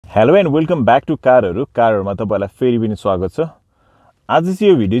Hello and welcome back to कारहरुमा तपाईहरुलाई फेरि पनि स्वागत छ। आज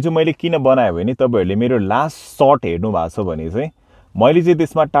चाहिँ यो भिडियो चाहिँ मैले किन बनाए भने तपाईहरुले मेरो लास्ट सर्ट हेर्नु भएको छ भने चाहिँ मैले चाहिँ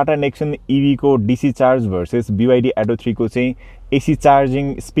त्यसमा टाटा नेक्सन ईवी को DC charge versus BYD Atto 3 को चाहिँ एसी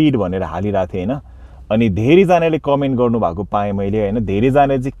चार्जिङ स्पिड भनेर हालिरहेको थिएँ हैन। अनि धेरै जनाले कमेन्ट गर्नु भएको पाएँ मैले हैन। धेरै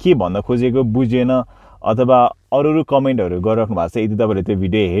जनाले चाहिँ के भन्न खोजेको बुझेन अथवा अरु कमेन्टहरु गरिराख्नु भएको छ। यदि तपाईहरुले त्यो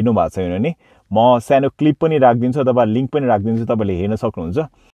भिडियो हेर्नु भएको छैन भने म सानो क्लिप पनि राख्दिन्छु अथवा लिंक पनि राख्दिन्छु, तपाईले हेर्न सक्नुहुन्छ।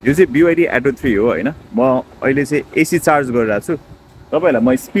 यो चाहिँ BYD Atto 3 हो हैन। म अहिले चाहिँ एसी चार्ज गरिरहेको छु। तपाईहरुलाई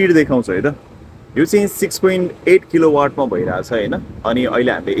म स्पिड देखाउँछु है त। यो चाहिँ 6.8 किलोवाट मा भइरहेछ हैन। अनि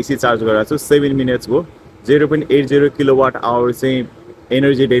अहिले हामीले एसी चार्ज गरिरहेको छु। 7 मिनेट्स भयो। 0.80 किलोवाट आवर चाहिँ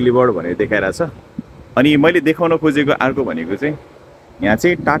एनर्जी डेलिभर्ड भनेर देखाइरहेछ। अनि मैले देखाउन खोजेको अर्को भनेको चाहिँ यहाँ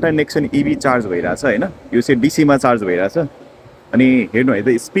चाहिँ टाटा नेक्सन ईवी चार्ज भइरहेछ हैन। यो चाहिँ डीसी मा चार्ज भइरहेछ। अनि हेर्नु है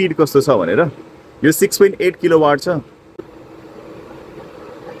त स्पिड कस्तो छ भनेर। यो 6.8 किलोवाट छ।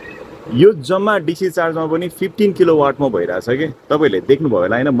 यो जम्मा डीसी चार्जमा पनि 15 किलोवाट मा भइरहेछ के। तपाईले देख्नुभयो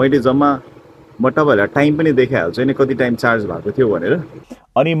होला हैन। मैले जम्मा म तपाईहरुलाई टाइम पनि देखाइहाल्छु हैन कति टाइम चार्ज भएको थियो भनेर।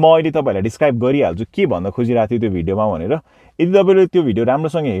 अनि म अहिले तपाईहरुलाई डिस्क्राइब गरिहाल्छु के भन्न खोजिरहेको थियो त्यो भिडियोमा भनेर। यदि तपाईले त्यो भिडियो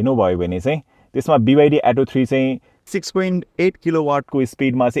राम्रोसँग हेर्नु भयो भने चाहिँ त्यसमा BYD Atto 3 चाहिँ 6.8 किलोवाट को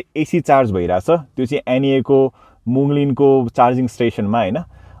स्पिडमा चाहिँ एसी चार्ज भइरहेछ। त्यो चाहिँ एनए को मुङलिनको चार्जिङ स्टेशनमा हैन।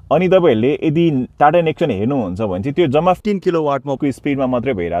 अनि तपाईहरुले यदि टाटा नेक्सन हेर्नुहुन्छ भने चाहिँ त्यो जम्मा 15 किलोवाट मा को स्पिडमा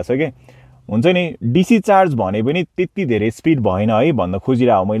मात्रै भइरहेछ के। हुन्छ नि डीसी चार्ज भने पनि त्यति धेरै स्पिड भएन है भन्न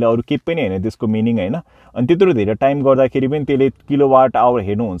खोजिरहेको मैले। अरु के पनि हैन त्यसको मिनिङ हैन। अनि त्यत्रो धेरै टाइम गर्दाखेरि पनि त्यसले किलोवाट आवर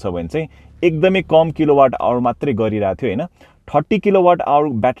हेर्नुहुन्छ भने चाहिँ एकदमै कम किलोवाट आवर मात्रै गरिरहेको थियो हैन। 30 किलोवाट आवर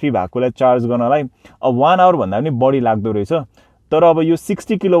ब्याट्री भएकोलाई चार्ज गर्नलाई अब 1 आवर भन्दा पनि बढी लाग्दो रहेछ। तर अब यो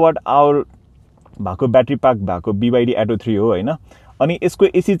 60 किलोवाट आवर भएको ब्याट्री प्याक भएको BYD Atto 3 हो हैन। अनि यसको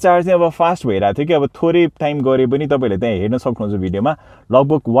एसी चार्ज चाहिँ अब फास्ट भइरहेको थियो कि अब थोरै टाइम गरे पनि तपाईले त्यहाँ हेर्न सक्नुहुन्छ भिडियोमा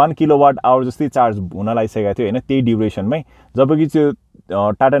लगभग 1 किलोवाट आवर जस्तै चार्ज हुन लागिसकेको थियो हैन त्यही ड्युरेसनमै। जबकि त्यो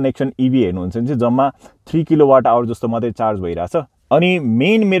टाटा नेक्सन ईवी हेर्नुहुन्छ भने चाहिँ जम्मा 3 किलोवाट आवर जस्तो मात्रै चार्ज भइरहेछ। अनि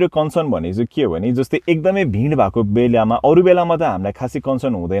मेन मेरो कन्सर्न भने चाहिँ के हो भने जस्तै एकदमै भिड भएको बेलामा अरु बेलामा त हामीलाई खासै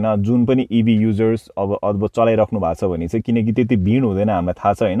कन्सर्न हुँदैन जुन पनि ईवी युजर्स अब चलाइराख्नु भएको छ भने चाहिँ, किनकि त्यति भिड हुँदैन हामीलाई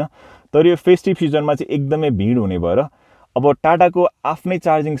थाहा छ हैन। तर यो फेस्टिभ सिजनमा चाहिँ एकदमै भिड हुने भएर अब टाटाको आफ्नै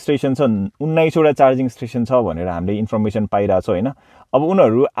चार्जिङ स्टेशन छ 19 वटा चार्जिङ स्टेशन छ भनेर हामीले इन्फर्मेसन पाइरहेको छौं हैन। अब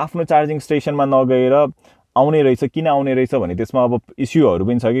उनीहरु आफ्नो चार्जिङ स्टेशनमा नगएर आउने रहेछ किन आउने रहेछ भने त्यसमा अब इस्युहरु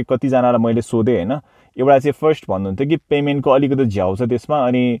पनि छ कि कति जनालाई मैले सोधे हैन। एउटा चाहिँ फर्स्ट भन्नुहुन्थ्यो कि पेमेन्टको अलिकति झ्याउ छ त्यसमा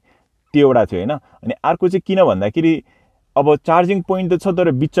अनि त्यो एउटा थियो हैन। अनि अर्को चाहिँ किन भन्दाखेरि अब चार्जिङ पोइन्ट त छ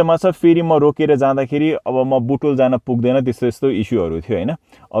तर बिचमा छ, फेरि म रोकेर जाँदाखेरि अब म बुटोल जान पुग्दैन त्यस्तो इस्युहरु थियो हैन।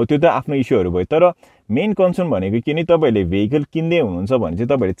 अब त्यो त आफ्नो इस्युहरु भयो। तर मेन कन्सर्न भनेको के नि तपाईले भेहिकल किन्दै हुनुहुन्छ भने चाहिँ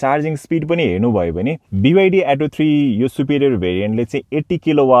तपाईले चार्जिङ स्पिड पनि हेर्नु भयो भने BYD Atto 3 यो सुपिरियर भेरिएन्टले चाहिँ 80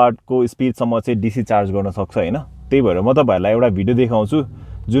 किलोवाट को स्पिड सम्म चाहिँ डीसी चार्ज गर्न सक्छ हैन। त्यही भएर म तपाईहरुलाई एउटा भिडियो देखाउँछु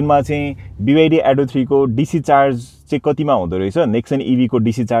जुनमा चाहिँ BYD Atto 3 को डीसी चार्ज चाहिँ कतिमा हुँदो रहेछ, नेक्सन ईवी को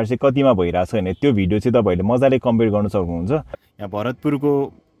डीसी चार्ज चाहिँ कतिमा भइराछ हैन। त्यो भिडियो चाहिँ तपाईहरुले मजाले कम्पेयर गर्न सक्नुहुन्छ। यहाँ भरतपुरको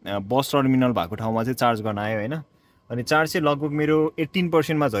बस टर्मिनल भएको ठाउँमा चाहिँ चार्ज गर्न आयो हैन। अनि चार्ज चाहिँ लगभग मेरो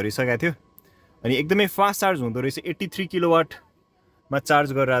 18% मा झरिसकेको थियो। अनि एकदमै फास्ट चार्ज हुँदो रहेछ। 83 किलोवाट मा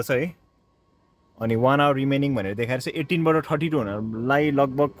चार्ज गरिरहेछ है। अनि 1 आवर रिमेनिङ भनेर देखाएर चाहिँ 18 बाट 32 हुनलाई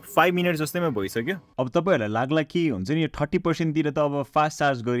लगभग 5 मिनेट जस्तैमा भइसक्यो। अब तपाईहरुलाई लाग्ला के हुन्छ नि यो 30% तिर त अब फास्ट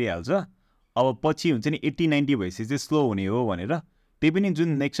चार्ज गरिहाल्छ, अब पछि हुन्छ नि 80-90 भएपछि चाहिँ स्लो हुने हो भनेर। त्यही पनि जुन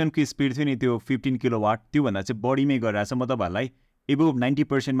नेक्सनको स्पिड थियो नि त्यो 15 किलोवाट त्यो भन्दा चाहिँ बढीमै गरिरहेछ। म तपाईहरुलाई एबोभ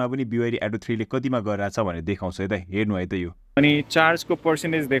 90% मा पनि BYD Atto 3 ले कतिमा गरिरहेछ भनेर देखाउँछु है त। हेर्नु है त यो। अनि चार्जको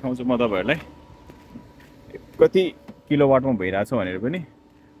पर्सेन्टेज देखाउँछु म तपाईहरुलाई कति किलोवाटमा भइरहेछ भनेर पनि।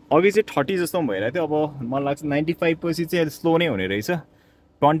 अघि चाहिँ 30 जस्तो भइरहेको थियो, अब मलाई लाग्छ 95 पछि चाहिँ स्लो नै हुने रहेछ।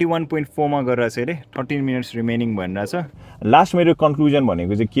 21.4 मा गरिरहेछ अरे। 13 मिनेट्स रिमेनिङ भनिरहेछ। लास्ट मेरो कन्क्लुजन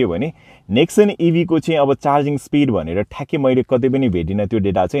भनेको चाहिँ के हो भने नेक्सन ईवी को चाहिँ अब चार्जिङ स्पिड भनेर ठ्याक्कै मैले कतै पनि भेटिन त्यो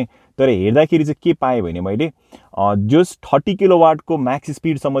डेटा चाहिँ। तर हेर्दाखेरि चाहिँ के पाएँ भने मैले जस 30 किलोवाट को म्याक्स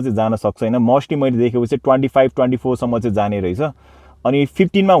स्पिड सम्म चाहिँ जान सक्छ हैन। मोस्टली मैले देखेको चाहिँ 25-24 सम्म चाहिँ जाने रहेछ। अनि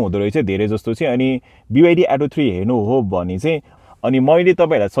 15 मा हुँदो रहेछ धेरै जस्तो चाहिँ। अनि BYD Atto 3 हेर्नु हो भने चाहिँ अनि मैले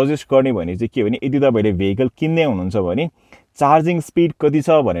तपाईहरुलाई सजेस्ट गर्ने भने चाहिँ के भने यदि तपाईले भेहिकल किन्दै हुनुहुन्छ भने चार्जिङ स्पिड कति छ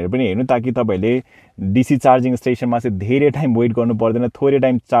भनेर पनि हेर्नु, ताकि तपाईले डीसी चार्जिङ स्टेशनमा चाहिँ धेरै टाइम वेट गर्नु पर्दैन। थोरै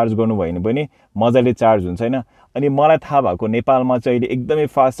टाइम चार्ज गर्नु भयो भने पनि मजाले चार्ज हुन्छ हैन। अनि मलाई थाहा भएको नेपालमा चाहिँ अहिले एकदमै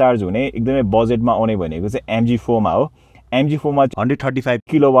फास्ट चार्ज हुने एकदमै बजेटमा आउने भनेको चाहिँ MG4 मा हो। MG4 मा 135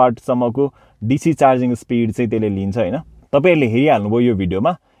 किलोवाट सम्मको डीसी चार्जिङ स्पिड चाहिँ त्यसले लिन्छ हैन। तपाईहरुले हेरिहाल्नुभयो यो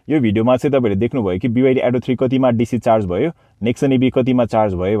भिडियोमा। यो भिडियोमा चाहिँ तपाईहरुले देख्नुभयो कि BYD Atto 3 कतिमा डीसी चार्ज भयो, नेक्सन ईवी कतिमा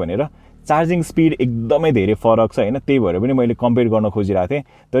चार्ज भयो भनेर। चार्जिङ स्पिड एकदमै धेरै फरक छ हैन त्यही भएर पनि मैले कम्पेयर गर्न खोजिरहेको थिएँ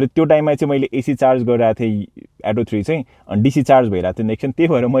तर त्यो टाइममा चाहिँ मैले एसी चार्ज गरिरहेको थिएँ एटो 3 चाहिँ अनि डीसी चार्ज भइरहेको थियो नेक्सन त्यही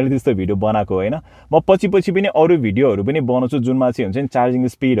भएर मैले त्यस्तो भिडियो बनाएको हैन म पछि पनि अरू भिडियोहरू पनि बनाउँछु जुनमा चाहिँ हुन्छ नि चार्जिङ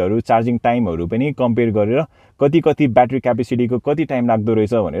स्पिडहरू चार्जिङ टाइमहरू पनि कम्पेयर गरेर कति ब्याट्री क्यापेसिटीको कति टाइम लाग्दो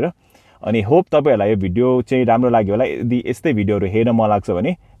रहेछ भनेर अनि होप तपाईहरुलाई यो भिडियो चाहिँ राम्रो लाग्यो होला यदि यस्तै भिडियोहरू हेर्न मन लाग्छ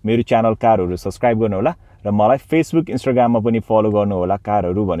भने मेरो च्यानल कारहरु सब्स्क्राइब गर्नु होला र मलाई फेसबुक इन्स्टाग्राममा पनि फलो गर्नु होला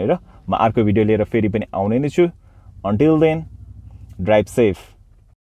कारहरु भनेर म अर्को भिडियो लिएर फेरि पनि आउने नै छु अन्टिल देन ड्राइभ सेफ